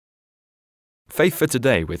Faith for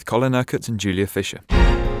Today with Colin Urquhart and Julia Fisher.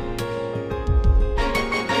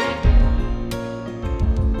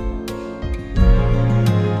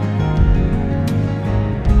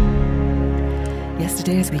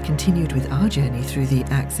 Yesterday, as we continued with our journey through the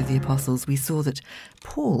Acts of the Apostles, we saw that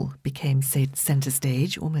Paul became centre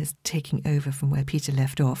stage, almost taking over from where Peter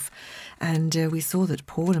left off. And we saw that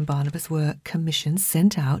Paul and Barnabas were commissioned,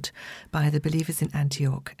 sent out by the believers in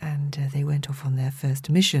Antioch, and they went off on their first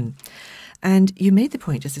mission. And you made the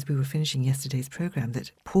point, just as we were finishing yesterday's programme, that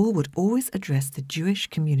Paul would always address the Jewish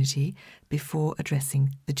community before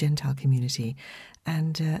addressing the Gentile community.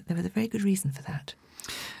 And there was a very good reason for that.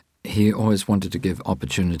 He always wanted to give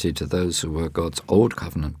opportunity to those who were God's old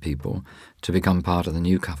covenant people to become part of the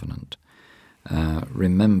new covenant.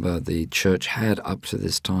 Remember, the church had up to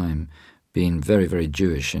this time been very, very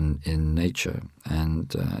Jewish in nature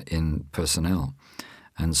and in personnel.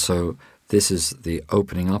 And so this is the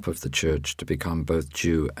opening up of the church to become both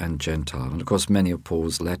Jew and Gentile. And of course, many of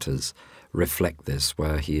Paul's letters reflect this,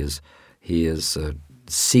 where he is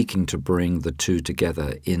seeking to bring the two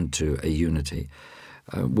together into a unity.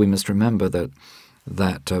 We must remember that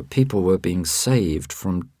people were being saved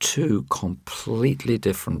from two completely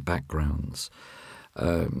different backgrounds.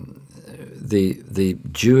 The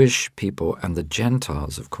Jewish people and the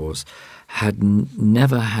Gentiles, of course, had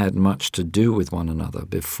never had much to do with one another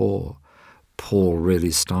before Paul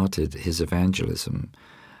really started his evangelism.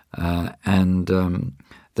 And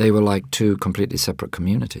they were like two completely separate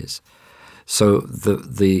communities. So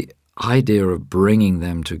the idea of bringing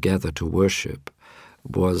them together to worship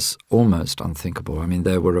was almost unthinkable. I mean,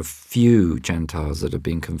 there were a few Gentiles that had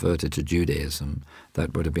been converted to Judaism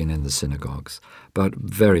that would have been in the synagogues, but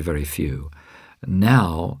very, very few.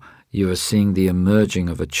 Now you are seeing the emerging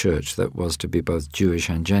of a church that was to be both Jewish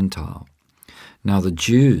and Gentile. Now the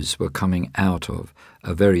Jews were coming out of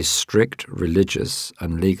a very strict religious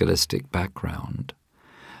and legalistic background.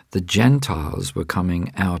 The Gentiles were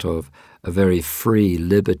coming out of a very free,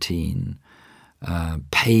 libertine,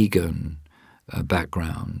 pagan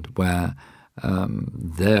background, where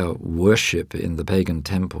their worship in the pagan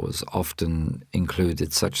temples often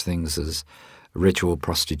included such things as ritual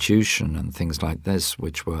prostitution and things like this,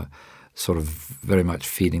 which were sort of very much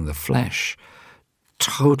feeding the flesh.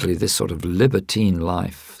 Totally, this sort of libertine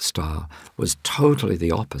lifestyle was totally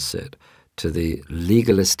the opposite to the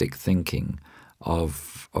legalistic thinking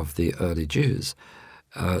of the early Jews.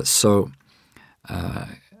 So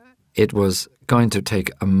it was going to take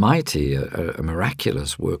a mighty, a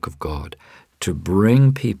miraculous work of God to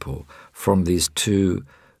bring people from these two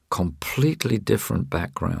completely different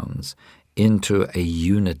backgrounds into a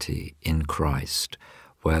unity in Christ,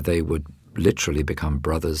 where they would literally become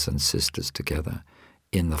brothers and sisters together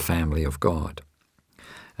in the family of God.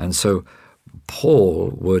 And so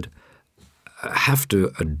Paul would have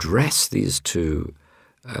to address these two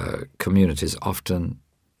communities often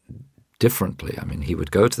differently. I mean, he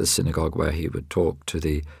would go to the synagogue where he would talk to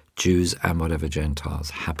the Jews and whatever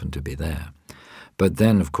Gentiles happened to be there. But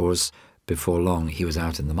then, of course, before long, he was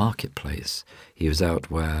out in the marketplace. He was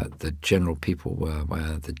out where the general people were,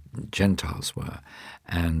 where the Gentiles were,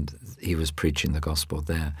 and he was preaching the gospel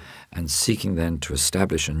there and seeking then to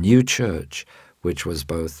establish a new church which was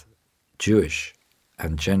both Jewish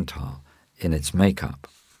and Gentile in its makeup.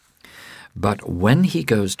 But when he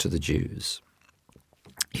goes to the Jews,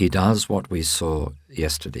 he does what we saw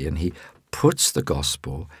yesterday, and he puts the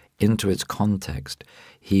gospel into its context.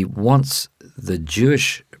 He wants the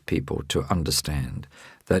Jewish people to understand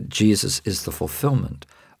that Jesus is the fulfillment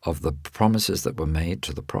of the promises that were made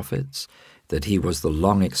to the prophets, that he was the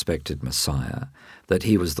long-expected Messiah, that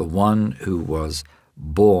he was the one who was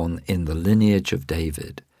born in the lineage of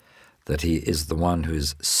David, that he is the one who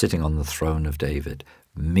is sitting on the throne of David,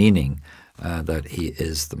 meaning that he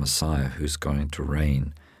is the Messiah who's going to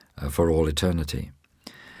reign for all eternity.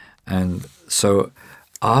 And so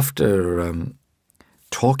after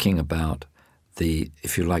talking about the,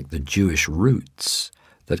 if you like, the Jewish roots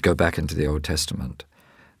that go back into the Old Testament,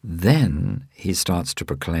 then he starts to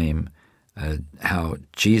proclaim how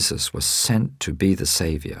Jesus was sent to be the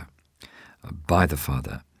Savior by the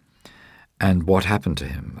Father, and what happened to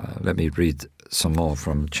him. Let me read some more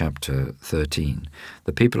from chapter 13.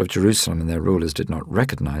 The people of Jerusalem and their rulers did not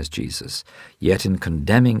recognize Jesus, yet in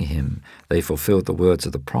condemning him they fulfilled the words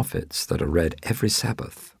of the prophets that are read every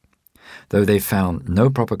Sabbath. Though they found no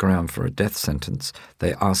proper ground for a death sentence,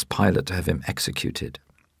 they asked Pilate to have him executed.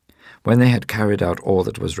 When they had carried out all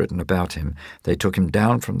that was written about him, they took him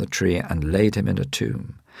down from the tree and laid him in a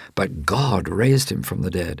tomb. But God raised him from the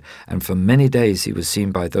dead, and for many days he was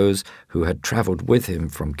seen by those who had traveled with him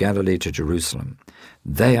from Galilee to Jerusalem.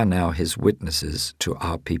 They are now his witnesses to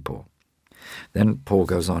our people. Then Paul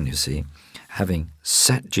goes on, you see, having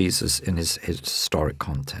set Jesus in his historic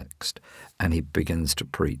context, and he begins to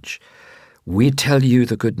preach. We tell you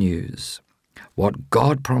the good news. What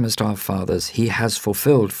God promised our fathers, he has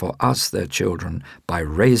fulfilled for us, their children, by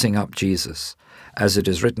raising up Jesus. As it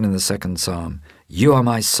is written in the second Psalm, you are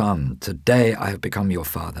my son, today I have become your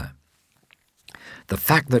father. The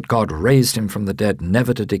fact that God raised him from the dead,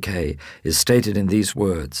 never to decay, is stated in these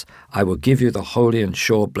words, I will give you the holy and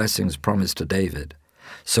sure blessings promised to David.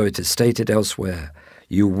 So it is stated elsewhere,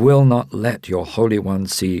 you will not let your Holy One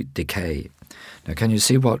see decay. Now can you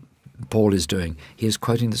see what Paul is doing? He is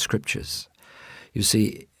quoting the Scriptures. You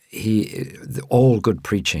see, all good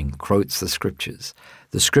preaching quotes the Scriptures.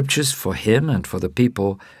 The Scriptures for him and for the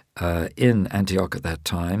people in Antioch at that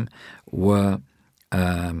time were,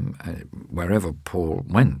 wherever Paul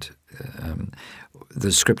went,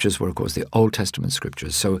 the Scriptures were, of course, the Old Testament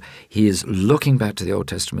Scriptures. So he is looking back to the Old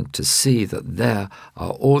Testament to see that there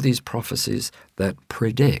are all these prophecies that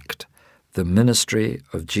predict the ministry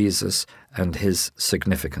of Jesus and his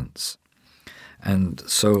significance. And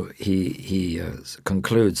so he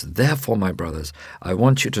concludes, therefore, my brothers, I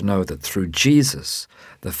want you to know that through Jesus,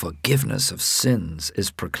 the forgiveness of sins is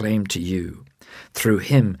proclaimed to you. Through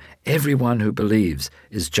him, everyone who believes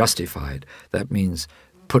is justified. That means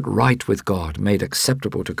put right with God, made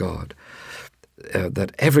acceptable to God.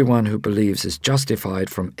 That everyone who believes is justified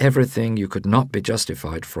from everything you could not be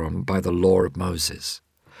justified from by the law of Moses.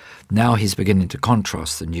 Now he's beginning to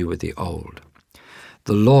contrast the new with the old.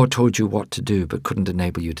 The law told you what to do, but couldn't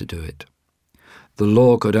enable you to do it. The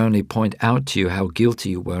law could only point out to you how guilty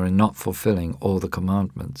you were in not fulfilling all the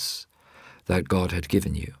commandments that God had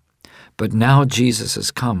given you. But now Jesus has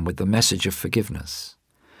come with the message of forgiveness,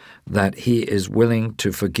 that he is willing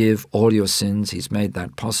to forgive all your sins. He's made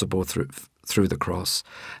that possible through the cross,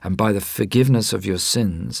 and by the forgiveness of your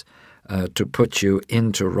sins, to put you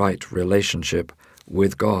into right relationship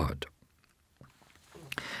with God.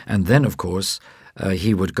 And then, of course,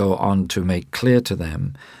 he would go on to make clear to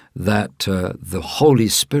them that the Holy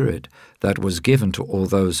Spirit that was given to all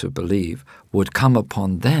those who believe would come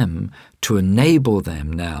upon them to enable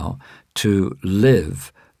them now to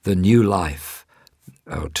live the new life,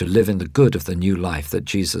 to live in the good of the new life that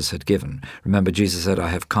Jesus had given. Remember, Jesus said, I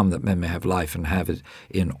have come that men may have life and have it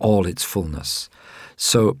in all its fullness.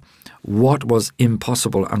 So what was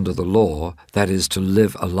impossible under the law, that is to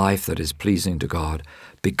live a life that is pleasing to God,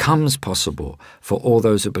 becomes possible for all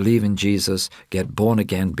those who believe in Jesus, get born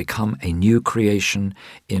again, become a new creation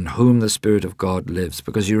in whom the Spirit of God lives.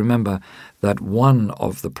 Because you remember that one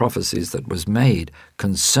of the prophecies that was made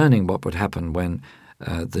concerning what would happen when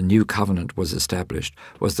the new covenant was established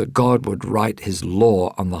was that God would write his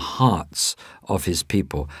law on the hearts of his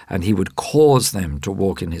people, and he would cause them to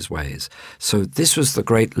walk in his ways. So this was the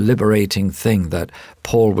great liberating thing that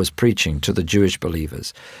Paul was preaching to the Jewish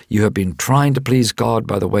believers. You have been trying to please God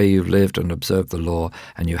by the way you've lived and observed the law,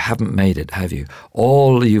 and you haven't made it, have you?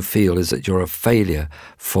 All you feel is that you're a failure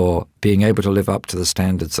for being able to live up to the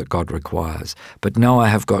standards that God requires. But now I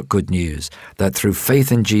have got good news, that through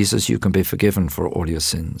faith in Jesus you can be forgiven for all your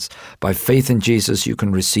sins. By faith in Jesus you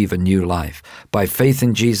can receive a new life. By faith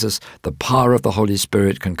in Jesus the power of the Holy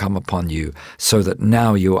Spirit can come upon you, so that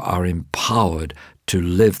now you are empowered to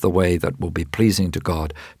live the way that will be pleasing to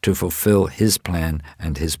God, to fulfill his plan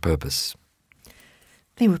and his purpose.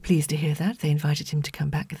 They were pleased to hear that. They invited him to come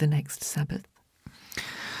back the next Sabbath.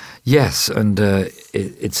 Yes, and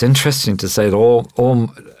it's interesting to say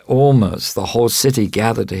that almost the whole city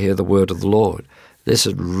gathered to hear the word of the Lord. This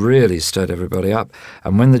had really stirred everybody up.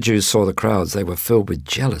 And when the Jews saw the crowds, they were filled with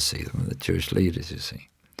jealousy, the Jewish leaders, you see.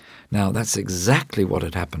 Now, that's exactly what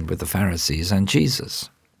had happened with the Pharisees and Jesus.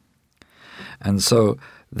 And so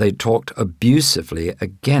they talked abusively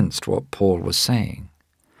against what Paul was saying.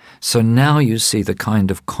 So now you see the kind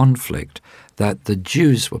of conflict that the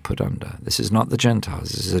Jews were put under. This is not the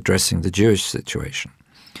Gentiles. This is addressing the Jewish situation.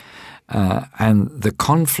 And the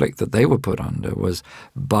conflict that they were put under was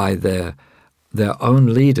by their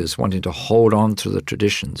own leaders wanting to hold on to the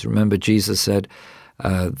traditions. Remember, Jesus said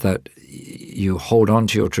that you hold on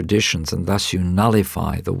to your traditions and thus you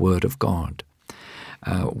nullify the word of God.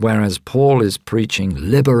 Whereas Paul is preaching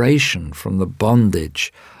liberation from the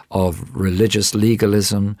bondage of religious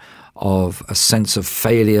legalism, of a sense of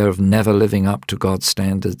failure, of never living up to God's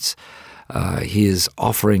standards. He is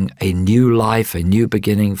offering a new life, a new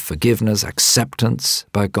beginning, forgiveness, acceptance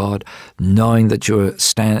by God, knowing that you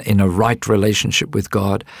stand in a right relationship with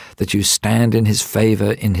God, that you stand in His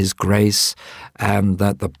favor, in His grace, and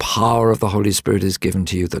that the power of the Holy Spirit is given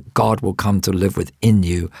to you, that God will come to live within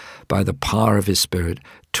you by the power of His Spirit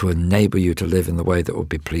to enable you to live in the way that will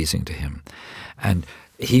be pleasing to Him. And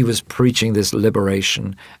he was preaching this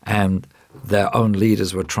liberation, and their own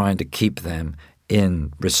leaders were trying to keep them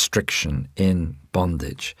in restriction, in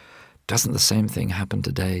bondage. Doesn't the same thing happen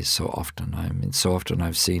today so often? I mean, so often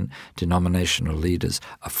I've seen denominational leaders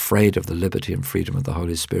afraid of the liberty and freedom of the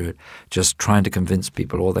Holy Spirit, just trying to convince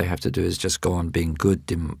people all they have to do is just go on being good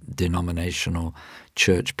denominational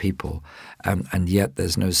church people, and yet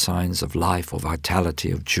there's no signs of life or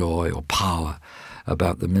vitality, of joy or power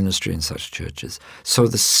about the ministry in such churches. So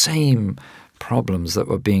the same problems that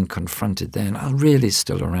were being confronted then are really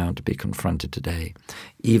still around to be confronted today,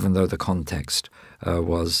 even though the context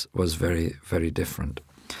was very, very different.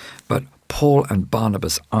 But Paul and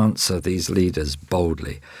Barnabas answer these leaders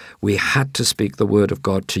boldly. We had to speak the word of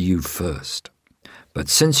God to you first. But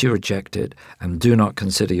since you reject it and do not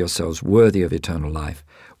consider yourselves worthy of eternal life,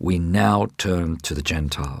 we now turn to the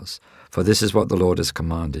Gentiles. For this is what the Lord has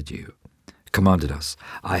commanded us.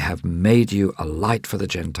 I have made you a light for the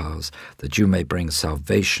Gentiles, that you may bring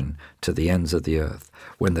salvation to the ends of the earth.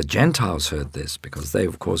 When the Gentiles heard this, because they,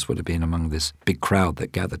 of course, would have been among this big crowd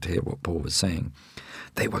that gathered to hear what Paul was saying,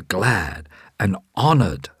 they were glad and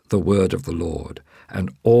honored the word of the Lord,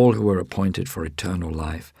 and all who were appointed for eternal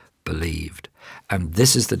life believed. And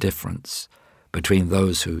this is the difference between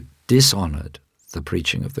those who dishonored the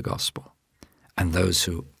preaching of the gospel and those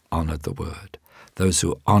who honored the word. Those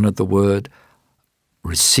who honored the word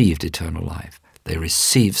received eternal life. They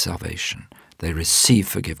received salvation. They received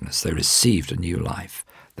forgiveness. They received a new life.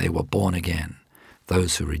 They were born again.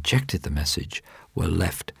 Those who rejected the message were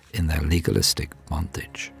left in their legalistic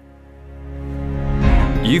bondage.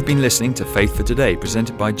 You've been listening to Faith for Today,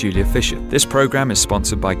 presented by Julia Fisher. This program is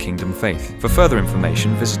sponsored by Kingdom Faith. For further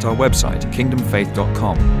information, visit our website,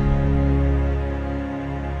 kingdomfaith.com.